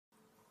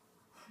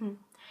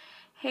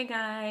Hey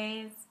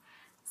guys,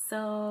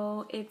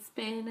 so it's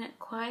been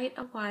quite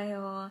a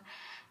while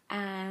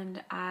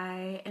and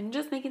I am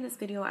just making this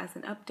video as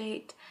an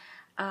update.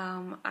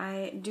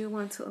 I do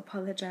want to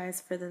apologize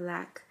for the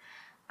lack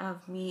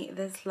of me.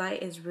 This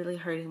light is really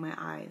hurting my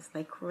eyes,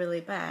 like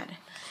really bad.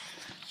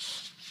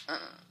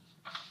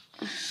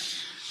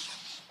 It's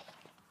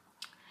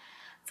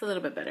a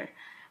little bit better.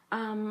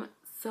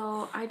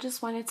 So I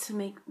just wanted to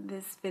make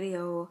this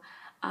video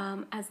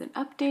as an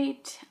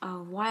update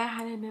of why I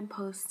hadn't been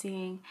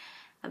posting.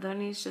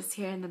 Adoni's just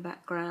here in the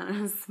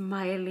background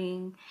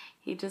smiling.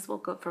 He just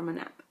woke up from a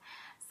nap.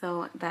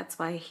 So that's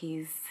why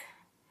he's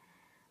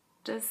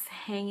just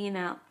hanging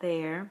out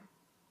there.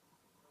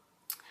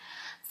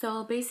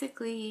 So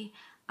basically,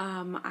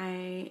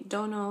 I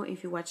don't know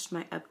if you watched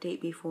my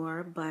update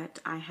before, but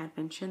I had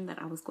mentioned that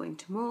I was going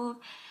to move,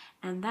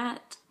 and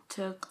that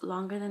took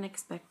longer than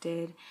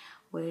expected,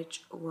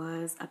 which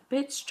was a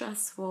bit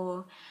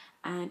stressful,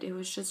 and it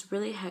was just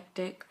really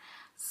hectic.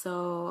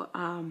 So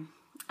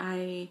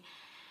I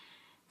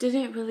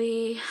didn't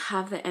really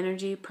have the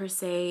energy per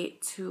se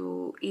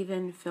to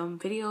even film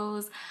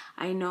videos.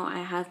 I know I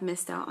have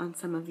missed out on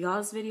some of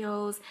y'all's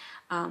videos,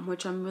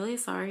 which I'm really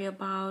sorry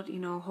about. You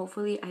know,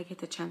 hopefully I get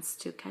the chance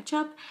to catch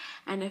up,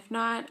 and if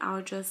not,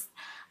 I'll just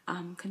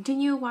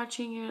continue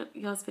watching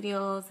y'all's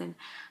videos and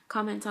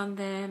comment on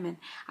them. And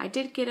I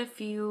did get a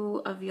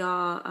few of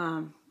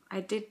y'all,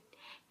 I did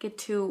get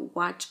to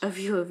watch a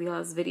few of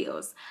y'all's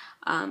videos,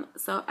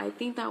 so I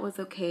think that was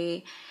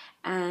okay.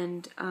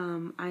 And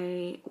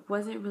I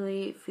wasn't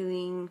really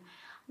feeling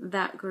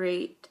that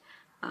great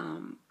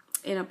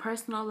in a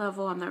personal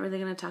level. I'm not really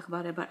going to talk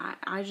about it, but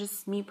I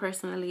just, me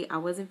personally, I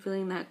wasn't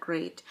feeling that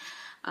great.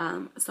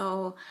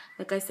 So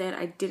like I said,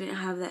 I didn't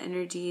have the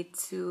energy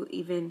to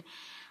even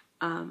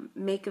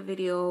make a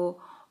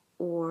video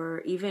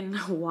or even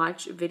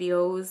watch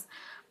videos.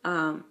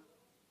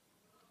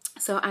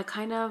 So I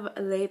kind of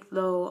laid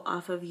low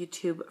off of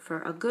YouTube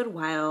for a good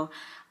while.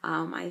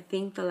 I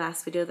think the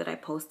last video that I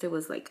posted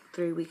was like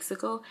 3 weeks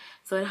ago.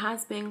 So it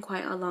has been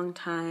quite a long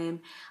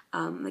time.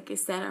 Like I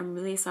said, I'm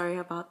really sorry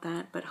about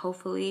that. But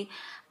hopefully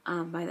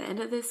by the end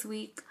of this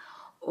week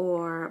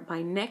or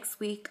by next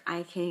week,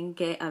 I can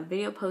get a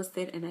video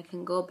posted and I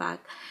can go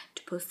back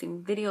to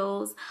posting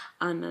videos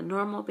on a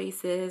normal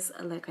basis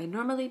like I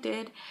normally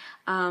did.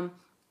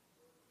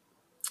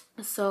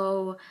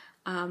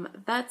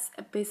 That's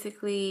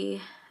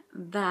basically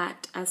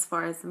that as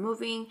far as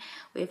moving.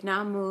 We've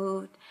now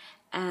moved,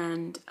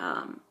 and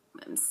I'm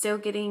still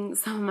getting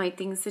some of my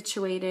things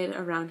situated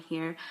around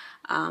here,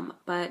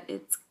 but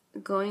it's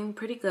going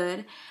pretty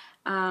good.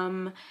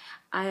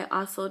 I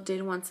also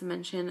did want to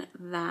mention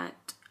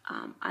that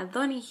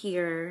Adoni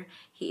here,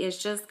 he is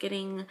just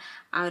getting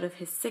out of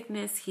his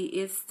sickness. He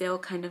is still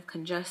kind of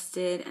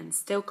congested and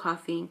still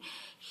coughing.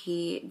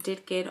 He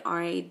did get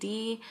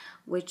RAD,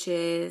 which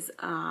is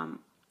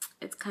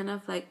it's kind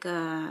of like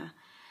a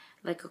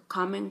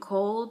common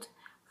cold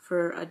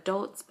for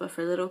adults, but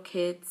for little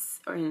kids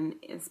or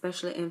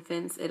especially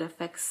infants, it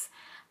affects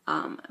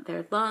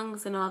their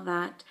lungs and all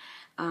that.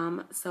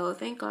 So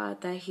thank God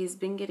that he's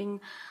been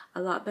getting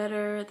a lot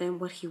better than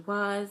what he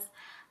was.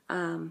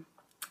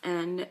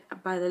 And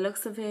by the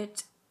looks of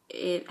it,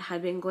 it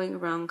had been going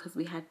around because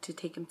we had to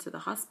take him to the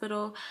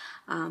hospital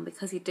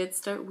because he did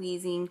start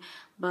wheezing,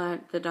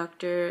 but the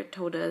doctor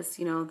told us,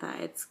 you know,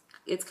 that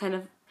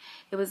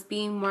it was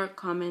being more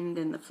common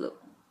than the flu.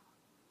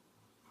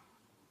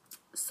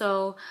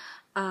 So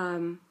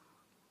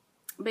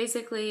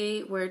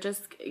basically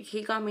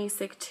he got me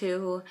sick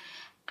too,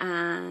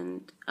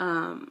 and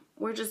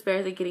we're just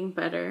barely getting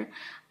better.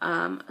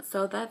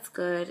 So that's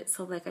good.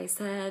 So like I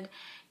said,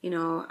 you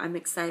know, I'm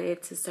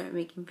excited to start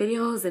making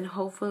videos, and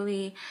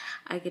hopefully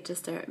I get to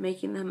start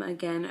making them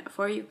again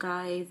for you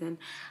guys. And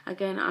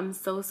again, I'm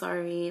so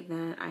sorry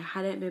that I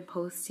hadn't been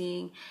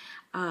posting.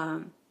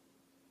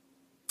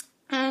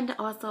 And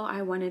also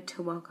I wanted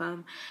to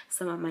welcome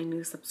some of my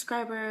new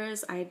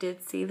subscribers. I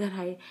did see that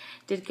I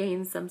did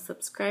gain some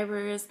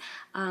subscribers.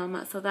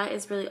 So that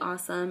is really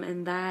awesome,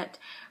 and that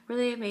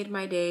really made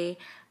my day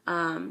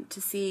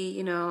to see,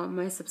 you know,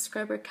 my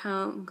subscriber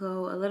count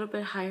go a little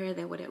bit higher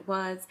than what it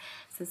was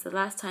since the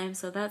last time.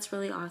 So that's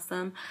really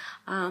awesome.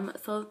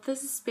 So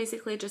this is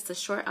basically just a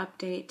short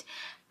update,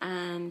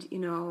 and, you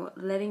know,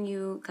 letting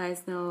you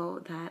guys know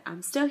that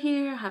I'm still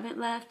here, haven't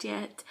left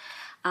yet.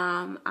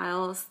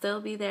 I'll still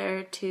be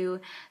there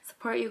to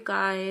support you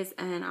guys,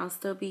 and I'll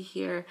still be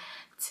here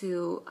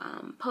to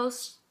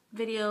post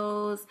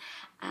videos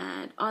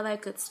and all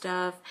that good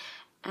stuff,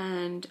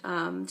 and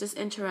just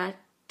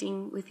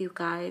interacting with you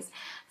guys.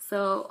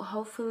 So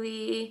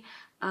hopefully,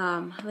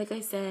 like I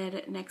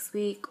said, next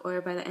week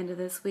or by the end of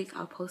this week,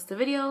 I'll post a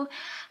video,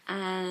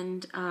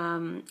 and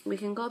we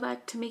can go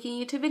back to making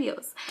YouTube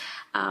videos,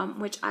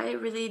 which I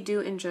really do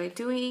enjoy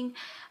doing.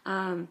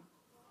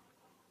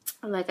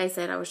 Like I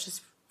said, I was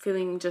just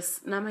feeling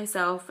just not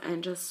myself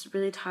and just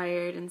really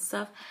tired and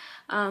stuff.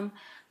 I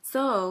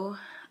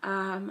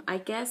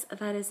guess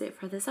that is it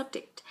for this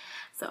update.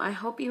 So I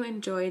hope you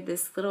enjoyed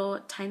this little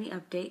tiny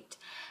update,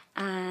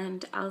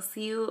 and I'll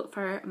see you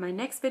for my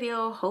next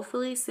video,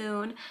 hopefully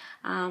soon.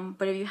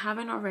 But if you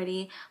haven't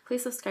already,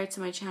 please subscribe to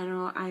my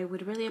channel. I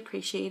would really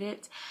appreciate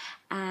it.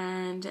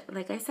 And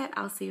like I said,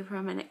 I'll see you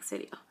for my next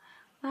video.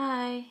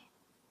 Bye.